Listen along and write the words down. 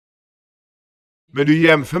Men du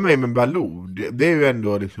jämför mig med Baloo. Det är ju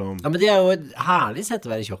ändå liksom... Ja, men det är ju ett härligt sätt att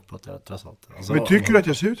vara tjock på, trots allt. Alltså, men tycker du att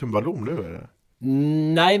jag ser ut som Baloo nu, eller?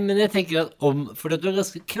 Nej, men jag tänker att för att du är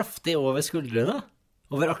ganska kraftig över skuldrorna,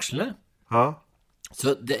 över axlarna. Ja.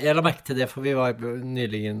 Så jag la märke till det, för vi var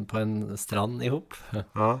nyligen på en strand ihop.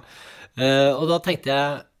 Ja. Och då tänkte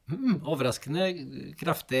jag, överraskande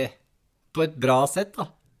kraftig på ett bra sätt då.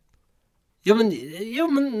 Jo,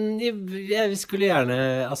 men jag skulle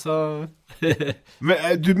gärna, alltså...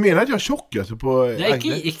 Men du menar att jag är tjock alltså på...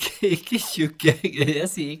 Nej, inte tjock, jag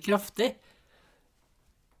säger kraftig.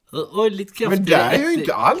 Och lite kraftig. Men där är jag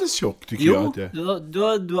inte alls tjock, tycker jag. Att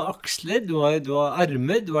du har axlar, du har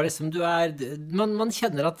armar, du har liksom, man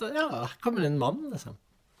känner att, ja, här kommer en man, liksom.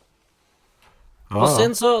 Och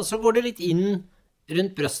sen så går det lite in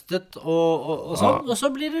runt bröstet och sånn, och så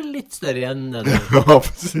blir det lite större igen. Ja,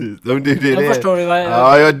 precis. Jag förstår du vad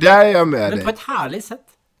jag... Ja, där är jag med. Men på ett härligt sätt.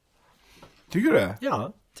 Tycker du det?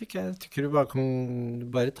 Ja, tycker du bara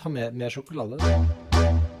kan bara ta med mer choklad.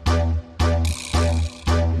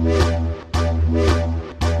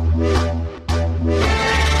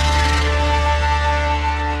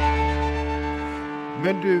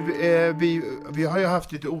 Men du, vi har ju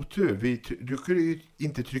haft lite otur. Du kunde ju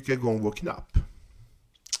inte trycka igång vår knapp.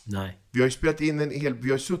 Nej. Vi har ju spelat in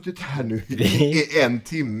vi har suttit här nu i 1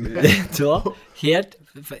 timme. Ja,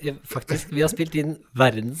 faktiskt, vi har spelat in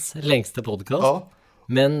världens längsta podcast. Ja.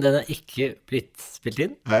 Men den har inte blivit spelat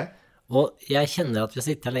in. Nej. Och jag känner att vi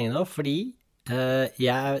sitter här länge nu, fordi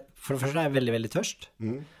jag, för det första är väldigt, väldigt törst.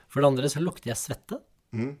 För det andra så luktar jag svette.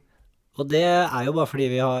 Och det är ju bara fordi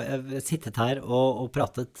vi har sittit här och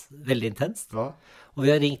pratat väldigt intenst. Ja. Och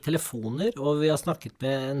vi har ringt telefoner, och vi har snackat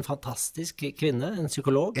med en fantastisk kvinna, en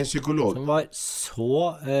psykolog. Som var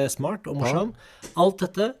så smart och morsom. Ja. Allt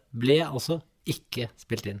detta blev alltså inte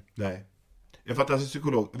spelat in. Nej. En fantastisk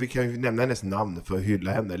psykolog, vi kan ju nämna hennes namn för att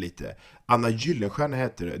hylla henne lite. Anna Gyllenstierna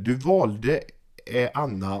heter det. Du valde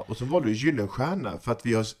Anna, och så valde du Gyllenstierna för att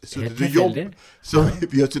vi har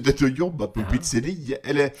suttit och jobbat på en pizzeria,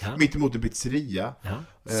 eller mitt emot en pizzeria. Ja.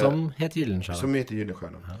 Som heter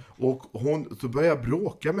Gyllenstierna. Ja. Och så började jag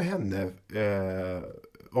bråka med henne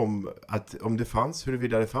om det fanns,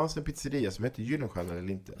 huruvida det fanns en pizzeria som hette Gyllenstierna eller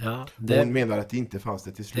inte. Ja, hon menar att det inte fanns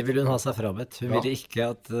det till slut. Det ville hon ha sig framåt. Hon ville inte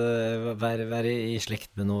att vara i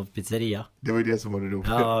släkt med någon pizzeria. Det var ju det som var det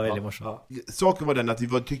roliga. Ja, väldigt morsomt. Ja. Saken var den att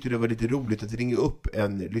vi tyckte det var lite roligt att ringa upp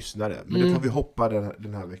en lyssnare. Men det får vi hoppa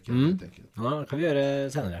den här veckan helt enkelt. Ja, det kan vi göra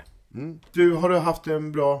senare. Du, har du haft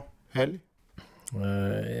en bra helg?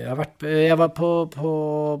 Jag var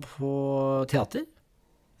på teater.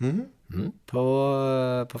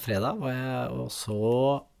 På fredag var jag och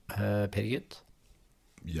så Per Gynt.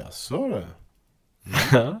 Jaså det?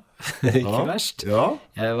 Ja, inte värst. Ja.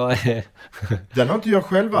 Jag Den har inte jag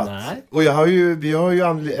själv varit. Nej. Och jag har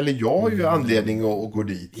ju anledning att gå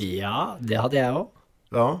dit. Ja, det hade jag också.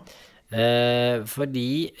 Ja.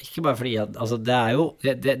 Inte bara fordi att, alltså det är ju,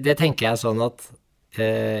 det tänker jag sån att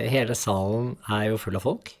hela salen är ju full av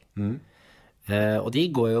folk. Och de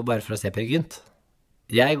går ju bara för att se Per Gynt.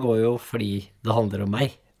 Jag går ju fordi det handlar om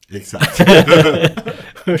mig. Exakt.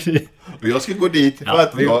 Och jag ska gå dit för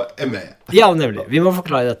att jag är med. Ja, nämligen. Vi må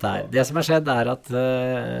förklara detta här. Det som har skett är att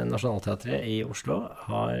Nationalteatret i Oslo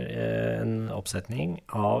har en uppsättning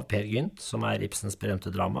av Per Gynt, som är Ibsens berömda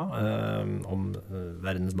drama om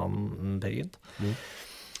verdensmannen Per Gynt.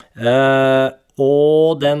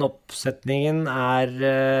 Och den uppsättningen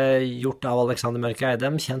är gjort av Alexander Mørk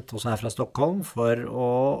Eidem, känt också här från Stockholm, för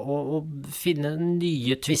att finna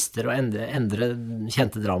nya twister och ändra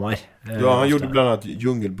kända dramaer. Ja, han gjorde bland annat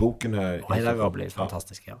Djungelboken här. Och hela gav blivit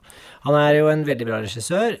fantastisk, ja. Han är ju en väldigt bra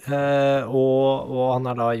regissör, och han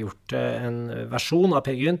har då gjort en version av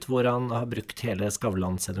Per Gynt hvor han har brukt hela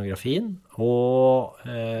Skavlan-scenografin, och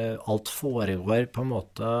allt föregår på en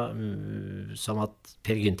måte som att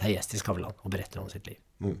Per Gynt är gäst i Skavlan och berättar om sitt liv.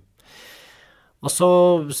 Och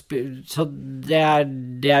så det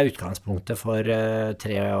är utgangspunktet för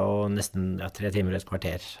 3 timmar och ett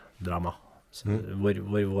kvarter drama.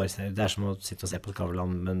 Det är som att sitta och se på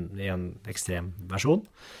Skavlan, men i en extrem version.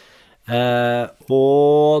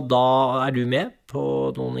 Och då är du med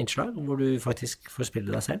på någon inslag hvor du faktiskt får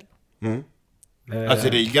spela dig själv. Alltså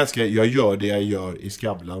det är ganska, jag gör det jag gör i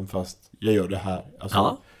Skavlan, fast jag gör det här. Alltså,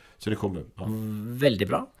 ja. Så det kommer. Ja. Väldigt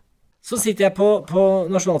bra. Så sitter jag på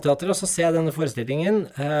Nationalteatret, och så ser jag denna föreställningen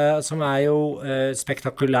som är ju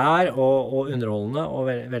spektakulär och underhållande och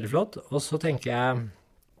väldigt flott. Och så tänker jag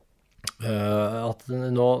att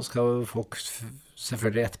nu ska folk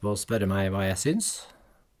selvfølgelig etterpå spørre meg hva jeg syns.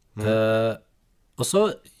 Og så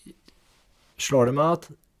slår det meg at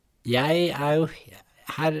jeg er jo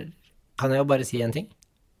her kan jeg jo bare si en ting.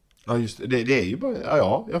 Ja, just det. Det är ju bara...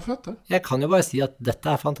 Ja, jag fattar. Jeg kan jo bare si at dette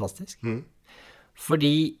er fantastisk.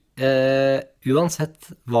 Fordi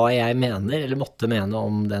uansett hva jeg mener, eller måtte mene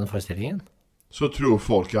om den forestillingen. Så tror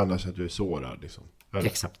folk annars att du är sårad, liksom. Eller?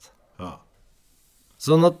 Exakt. Ja.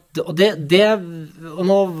 Sånn at, og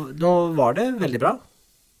nå var det veldig bra.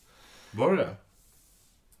 Var det?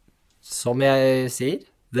 Som jeg sier,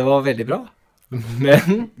 det var veldig bra.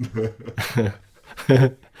 Men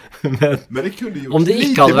Men det kunde ju om det lite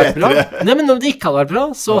ikke hadde vært bra, bättre. nei, men om det ikke hadde vært bra,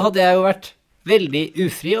 så hadde jeg jo vært veldig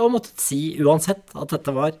ufri og måttet si uansett at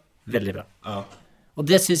dette var veldig bra. Ja. Og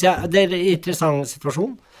det synes jeg, det er en interessant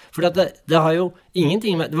situasjon, for det har jo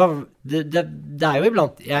ingenting med, det er jo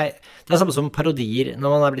iblant, det er samme som parodier, når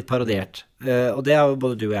man er blitt parodert, og det har jo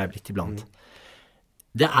både du og jeg blitt iblant.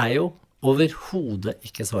 Det er jo overhodet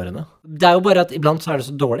ikke sårende. Det er jo bare at iblant så er det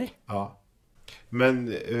så dårlig. Ja. Men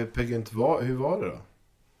Per Gynt, hur var det då?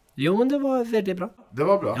 Jo, men det var veldig bra. Det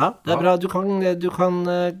var bra? Ja, det er bra. Du kan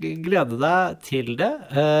glede deg til det.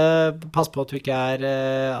 Pass på at du ikke er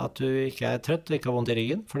trøtt og ikke har vondt i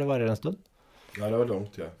ryggen, for det varer en stund. Ja, det var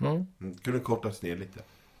långt, ja. Kunne kortas ner lite.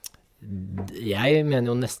 Jeg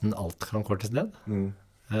mener jo nesten alt kan kortes ned.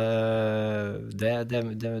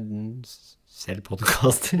 Selv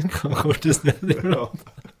podcaster kan kortes ned iblant.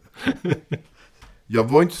 Jag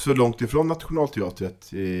var inte så långt ifrån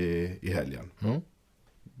Nationalteatret i helgen.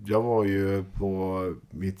 Jag var ju på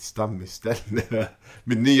mitt stammisställe,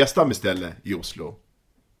 mitt nya stammisställe i Oslo.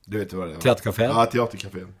 Du vet vad det är? Teatercafén? Ja,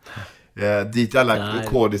 teatercafén. Dit alla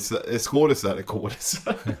skådisar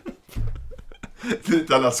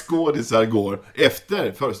dit alla skådisar går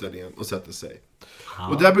efter föreställningen och sätter sig.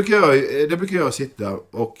 Och där brukar jag sitta,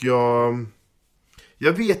 och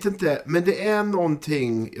jag vet inte, men det är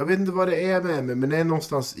någonting, jag vet inte vad det är med mig, men det är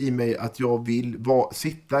någonstans i mig att jag vill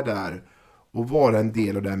sitta där och vara en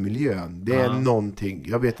del av den miljön. Det är någonting,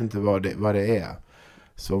 jag vet inte vad det är.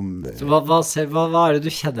 Som, så vad är det du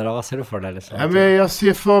känner av? Vad ser du för dig? Liksom? Ja, men jag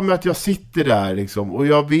ser för mig att jag sitter där liksom, och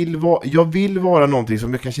jag vill vara någonting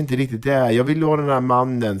som jag kanske inte riktigt är. Jag vill vara den här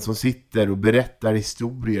mannen som sitter och berättar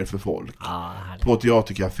historier för folk på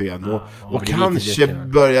teatercafén och kanske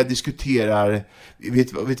börja diskutera.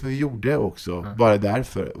 Vet vad vi gjorde också? Bara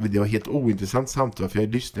därför. Det var helt ointressant samtal, för jag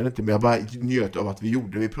lyssnade inte, men jag bara njöt av att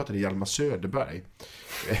vi pratade Hjalmar Söderberg.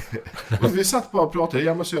 Och vi satt bara och pratade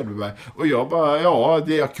Hjalmar Söderberg, och jag bara,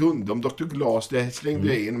 det jag kunde om Dr. Glas, det slängde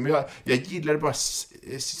jag in. Men jag gillade bara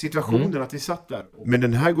situationen att vi satt där. Men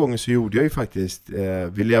den här gången så gjorde jag ju faktiskt,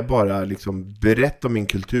 ville jag bara liksom berätta om min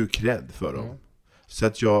kulturkredd för dem. Så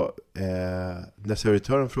att jag, när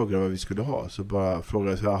servitören frågade vad vi skulle ha, så bara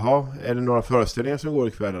frågade jag, jaha, är det några föreställningar som går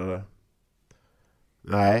ikväll eller?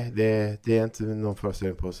 Nej, det är inte någon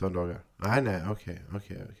föreställning på söndagar. Nej, okej.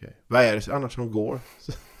 Vad är det annars som går?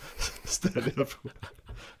 Så ställer jag frågan.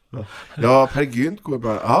 Ja, Per Gynt går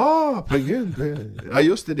bara. Per Gynt. Ja,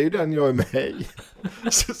 just det är ju den jag är med i. Det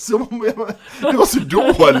var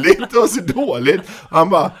så dåligt. Han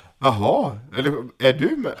bara, jaha, eller är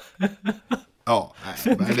du med? Ja, nej.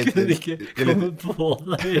 Du kunde inte komma på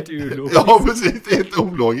det, helt ologiskt. Ja, precis, det är helt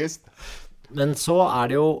ologiskt. Men så er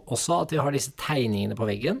det jo også at vi har disse tegningene på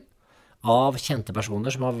veggen av kjente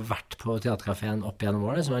personer som har vært på teatercaféen opp gjennom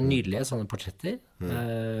årene, som er nydelige sånne portretter. Jag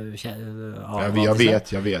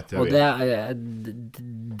vet. Og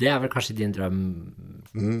det er vel kanskje din drøm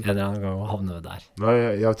en eller annen gang å havne der. Ja,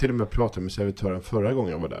 jag har till och med pratat med servitören förra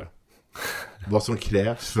gången jag var där. Vad som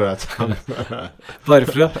krävs för att han...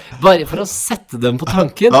 bare for å sette dem på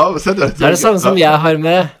tanken. Ja, det er det samme som jeg har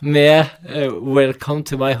med Welcome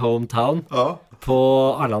to my hometown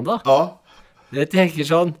på Arlanda. Ja. Jeg tenker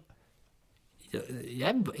sånn,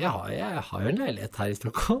 jeg har jo en leilighet her i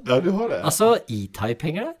Stockholm. Ja, du har det. Altså,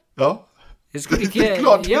 E-Type-penger der. Ja. Jeg skulle ikke... Det är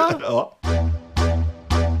klart. Ja.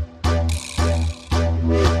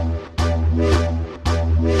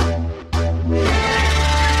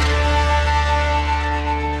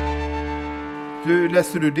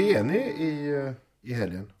 Läste du DN i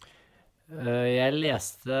helgen? Jeg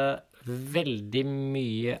leste veldig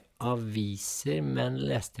mye aviser, men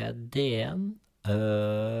leste jeg DN?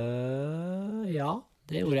 Ja,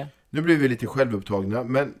 det gjorde jag. Nu blir vi lite självupptagna,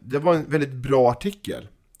 men det var en väldigt bra artikel,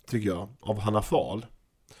 tycker jag, av Hanna Fahl.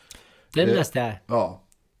 Den läste jag. Ja,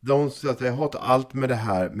 de sa att jag hatar allt med det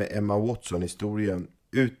här med Emma Watson-historien,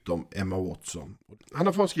 utom Emma Watson.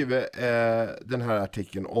 Hanna Fahl skriver den här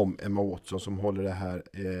artikeln om Emma Watson som håller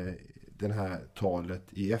den här talet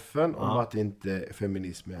i FN om att inte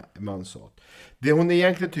feminism är manshat. Det hon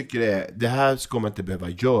egentligen tycker är, det här ska man inte behöva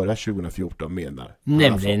göra 2014, menar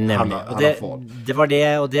Nämligen. Det var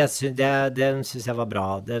det, och det syns jag var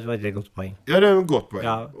bra. Det var ett gott poäng. Ja, det är en gott poäng.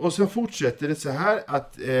 Ja. Och sen fortsätter det så här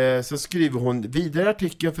att så skriver hon vidare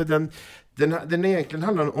artikeln, för den egentligen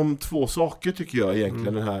handlar om två saker, tycker jag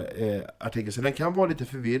egentligen, den här artikeln. Så den kan vara lite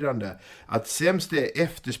förvirrande. Att sämst är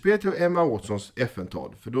efterspel till Emma Watsons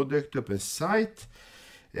FN-tal. För då dök det upp en sajt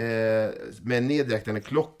med en nedräknande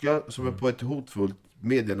klocka som på ett hotfullt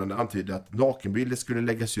meddelande antydde att nakenbilder skulle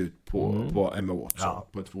läggas ut på Emma Watson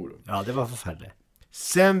på ett forum. Ja, det var förfärligt.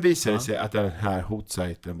 Sen visade det sig att den här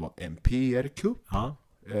hotsajten var en PR-kupp. Ja.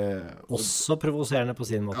 Också provocerande på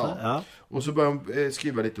sin måte. Ja. Och så började de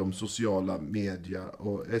skriva lite om social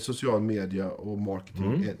media och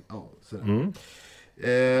marketing.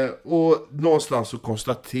 Och någonstans så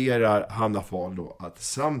konstaterar Hanna Fahl då att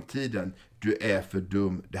samtiden, du är för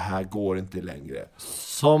dum, det här går inte längre.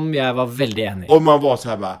 Som jag var väldigt enig. Och man var så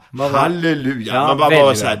här bara, halleluja. Ja, man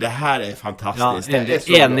var så här, det här är fantastiskt. Ja, det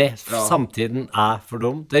är enig. Samtiden är för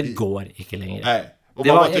dum, det går inte längre. Nej. Och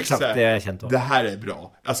det var exakt exakt det jag kände. Det här är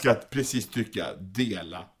bra. Jag ska precis trycka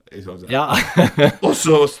dela. Ja. Och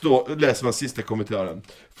så läser man sista kommentaren.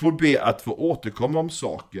 Får be att få återkomma om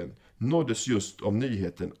saken. Nåddes just om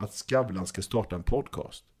nyheten att Skavlan ska starta en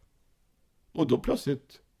podcast. Och då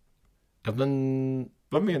plötsligt... Ja, men...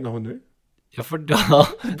 Vad menar hon nu? Ja, för då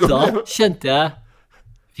kände jag...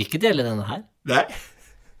 Vilken del är den här? Nej.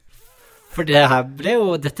 För det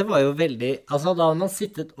här detta var ju väldigt... Alltså, då har man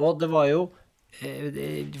sittit och det var ju...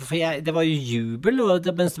 det var ju jubel och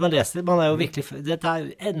det mens man läste, man är ju verkligen, det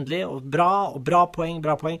är ändligt och bra poäng.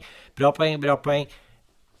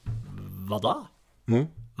 Vad då?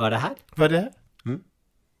 Vad är det här? Vad är det? Men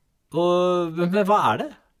vad är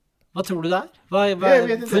det? Vad tror du där?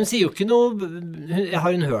 För hon säger ju inte något.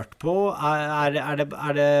 Har hon hört på?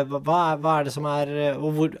 Vad är det som är,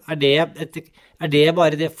 och hvor, är det bara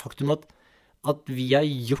det faktum att vi har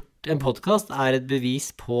gjort en podcast är ett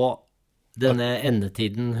bevis på denne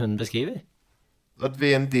endetiden hun beskriver? Att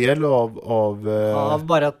vi är en del av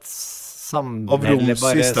bara att av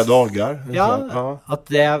Roms sista dagar. Ja. Att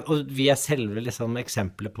och vi är själva liksom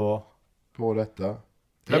exempel på detta.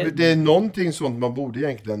 Det är någonting sånt man borde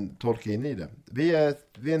egentligen tolka in i det. Vi är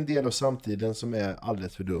en del av samtiden som är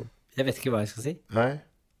alldeles för dum. Jag vet inte vad jag ska säga. Nej.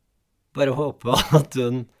 Bara hoppas att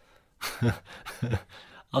hon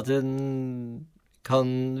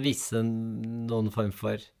kan visa någon form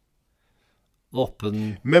för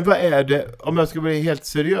öppen... Men vad är det, om jag ska bli helt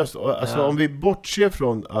seriös, alltså om vi bortser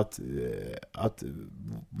från att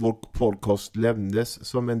vår podcast lämnades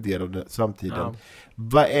som en del av samtiden,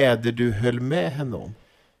 vad är det du höll med henne om?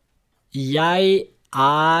 Jag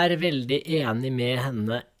är väldigt enig med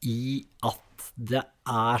henne i att det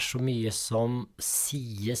är så mycket som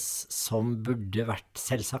sies som borde varit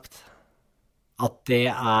självsagt. Att det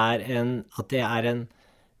är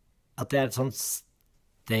ett sånt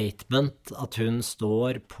statement att hon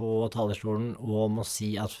står på talerstolen och måste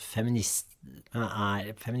säga att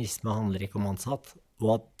feminism handlar inte om manshat,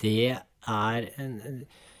 och att det är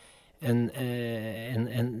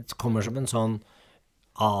en kommer som en sån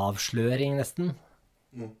avslöring nästan.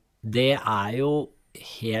 Det är ju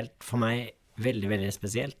helt för mig väldigt, väldigt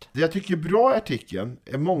speciellt. Det jag tycker är bra i artikeln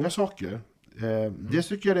är många saker. Det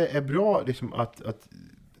tycker jag det är bra liksom att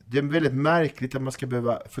det är väldigt märkligt att man ska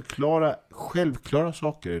behöva förklara självklara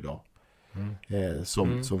saker idag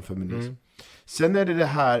som feminism. Sen är det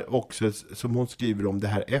här också som hon skriver om, det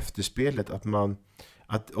här efterspelet, att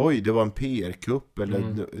det var en PR-kupp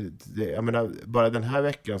eller jag menar, bara den här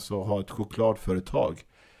veckan så har ett chokladföretag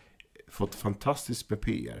fått fantastiskt med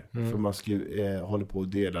PR för man håller på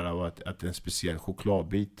att delar av att en speciell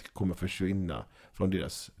chokladbit kommer försvinna från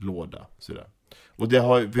deras låda sådär. Och det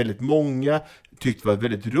har väldigt många tyckt var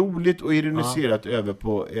väldigt roligt och ironiserat över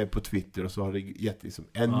på Twitter, och så har det gett liksom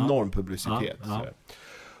enorm publicitet.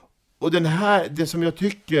 Och det som jag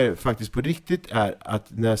tycker faktiskt på riktigt är att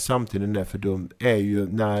när samtiden är för dum är ju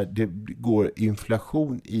när det går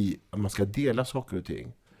inflation i att man ska dela saker och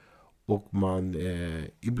ting och man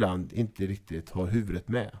ibland inte riktigt har huvudet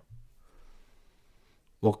med.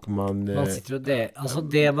 Och man sitter och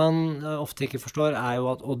det man ofta inte förstår är ju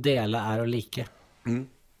att dela är att lika.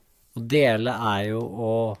 Och dela är ju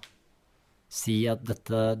att säga att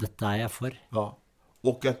detta är jag för. Ja.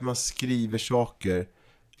 Och att man skriver saker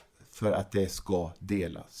för att det ska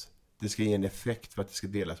delas. Det ska ge en effekt för att det ska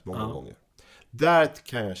delas många gånger. Där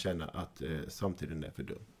kan jag känna att samtiden är för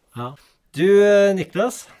dum. Ja. Du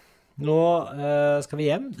Niklas, nu ska vi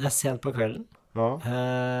hem. Det är sent på kvällen. Ja.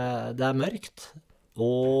 Det är mörkt.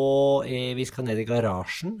 Og vi skal ned i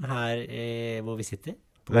garasjen her hvor vi sitter.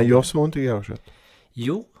 Nej, jag såg inte garaget.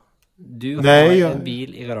 Jo, du har en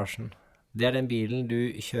bil i garasjen. Det den bilen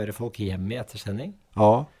du kjører folk hjem i etter sending.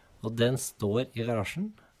 Ja. Og den står i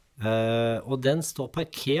garasjen. Og den står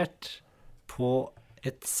parkert på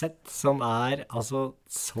et sett som altså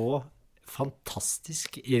så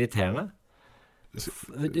fantastisk irriterende.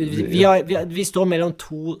 Vi står mellom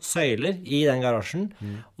to søyler i den garasjen,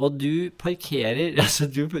 og du parkerer, altså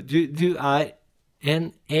du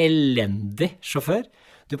en elendig sjåfør.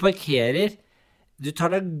 Du parkerer, du tar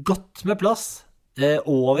deg godt med plass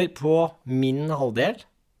over på min halvdel,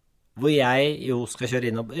 hvor jeg jo skal kjøre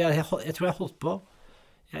inn og jeg tror jeg holdt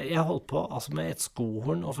på altså med et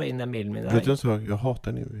skohorn og få inn den bilen min der. Vet du så, jag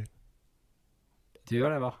hatar din bil. Du gjør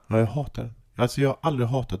det, va? Ja, jag hatar den. Alltså jag har aldrig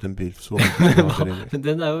hatat en bil så mycket. Men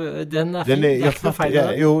den er fin. Det er ikke noe feil med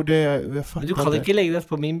den. Jo, jag fattar. Men du kan ikke legge det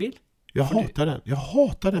på min bil? Jag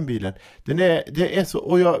hatar den bilen. Det är så,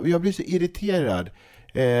 och jag blir så irriterad.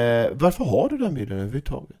 Varför har du den bilen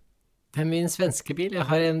överhuvudtaget? Det er min svenske bil. Jeg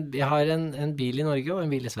har en bil i Norge og en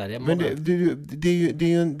bil i Sverige. Men det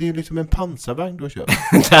är ju liksom en pansarvagn du har köpt.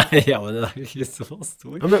 Nej, ja, men den er jo ikke så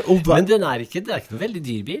stor. Ja, men det er ikke noe veldig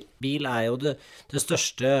dyr bil. Bil er jo det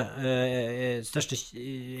største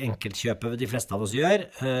enkeltkjøpet de fleste av oss gjør,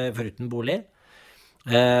 foruten bolig.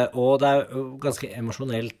 Og det er jo ganske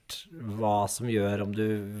emosjonelt hva som gjør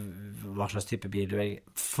hva slags type bil du velger.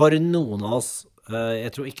 For noen av oss,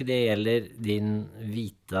 jeg tror ikke det gjelder din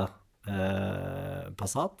hvite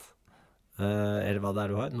Passat, eller hva det er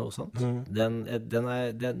du har, noe sånt. Den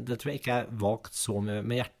tror jeg ikke er valgt så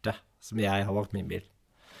med hjertet som jeg har valgt min bil.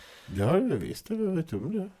 Det har du visst, det vet du om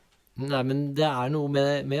det. Nei, men det er noe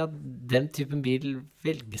med at den typen bil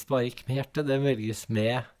velges bare ikke med hjertet, den velges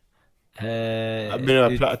med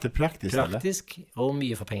det praktisk og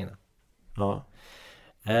mye for pengene. Ja.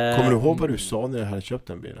 Kommer du ihåg vad du sa när du hade köpt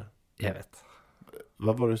den bilen? Jeg vet.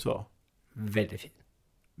 Vad var det du sa? Veldig fin.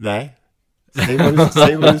 Nej. Säg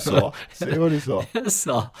vad du sa. Säg vad du sa. Jag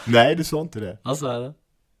sa. Nej, du sa inte det. Vad sa jag då?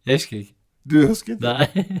 Jag husker ikke. Du husker inte?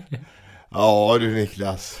 Nej. Ja, du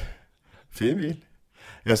Niklas. Fin bil.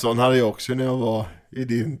 En sån hade jag också när jag var i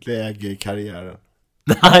din läge i karriären.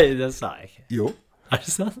 Nej, det sa jeg ikke. Jo. Er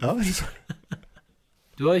det sant? Ja, det sa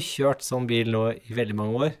du har jo kjørt sånn bil nå i veldig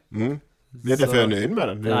mange år. Det är därför jag är nöjd med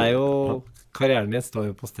den. Det är ju, karriären din står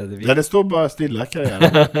ju på stedet vid. Ja, det står bara stilla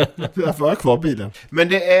karriären. Därför har jag kvar bilen. Men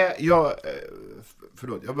det är,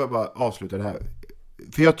 förlåt, jag bara avsluta det här.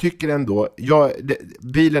 För jag tycker ändå,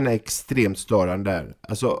 bilen är extremt störande där.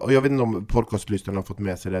 Alltså, och jag vet inte om podcastlyssnarna har fått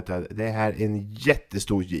med sig detta. Det här är en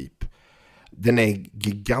jättestor jeep. Den är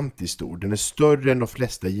gigantiskt stor. Den är större än de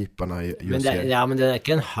flesta jeeparna jag ser. Ja, men det är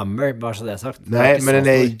inte en Hummer, bara så det är sagt. Nej, men den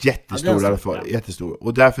är jättestor i alla fall. Jättestor.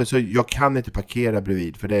 Och därför så, jag kan inte parkera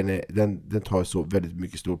bredvid. För den tar så väldigt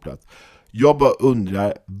mycket stor plats. Jag bara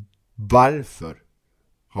undrar, varför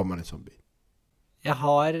har man en sån bil? Jag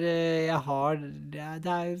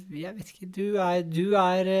vet ikke,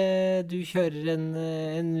 du kjører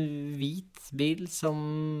en hvit bil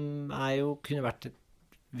som jo kunne vært et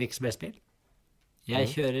virksomhetsbil. Jeg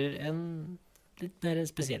kjører en litt mer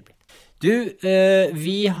spesiell bil. Du,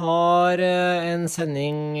 vi har en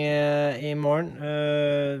sending i morgen.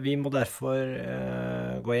 Vi må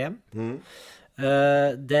derfor gå hjem.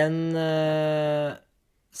 Den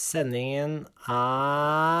sendingen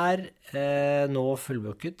nå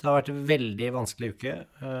fullbooket. Det har vært en veldig vanskelig uke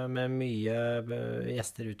med mye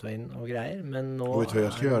gjester ut og inn og greier, men nå... Vet du vad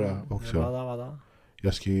jag ska göra också? Hva da?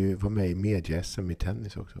 Jag ska ju vara med i media-SM i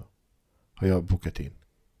tennis också. Har jag bokat in.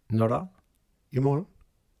 Når da? Imorgon.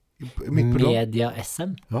 Mitt på dagen.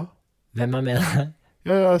 Media-SM? Ja. Hvem med det?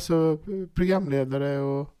 Ja, alltså programledare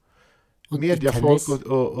och mediafolk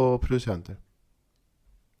och producenter.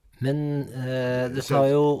 Men det sa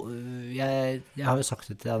jo, jeg har jo sagt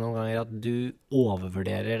det til deg noen ganger, at du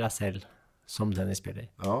overvurderer deg selv som tennisspiller.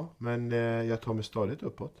 Ja, men jag tar mig stadigt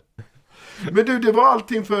uppåt. Men du, det var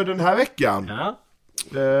allting för den här veckan. Ja.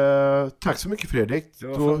 Tack så mycket, Fredrik. Det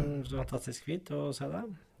var fantastisk fint å se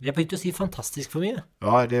deg. Jeg begynte å si fantastisk for mye.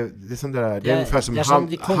 Ja, det är sånt där. Det är ungefär som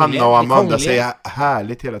Hanna och Amanda säger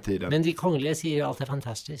härligt hela tiden. Men de kongelige sier jo alltid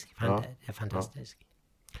fantastisk. Det är fantastisk.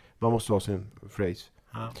 Ja. Man måste ha sin phrase.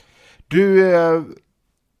 Ja. Du,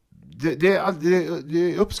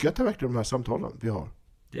 det uppskattar verkligen de här samtalen vi har.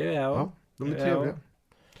 Det gör jag. Ja, de är trevliga.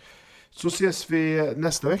 Så ses vi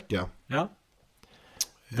nästa vecka. Ja.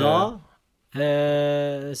 Da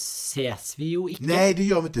ses vi jo ikke. Nej, det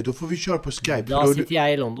gör vi inte. Då får vi köra på Skype. Da sitter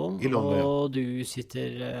jeg i London, ja. og du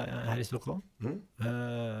sitter her i Stockholm.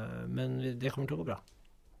 Men det kommer til å gå bra.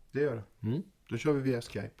 Det gör det. Då kör vi via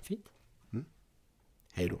Skype. Fint.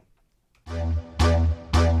 Hej då.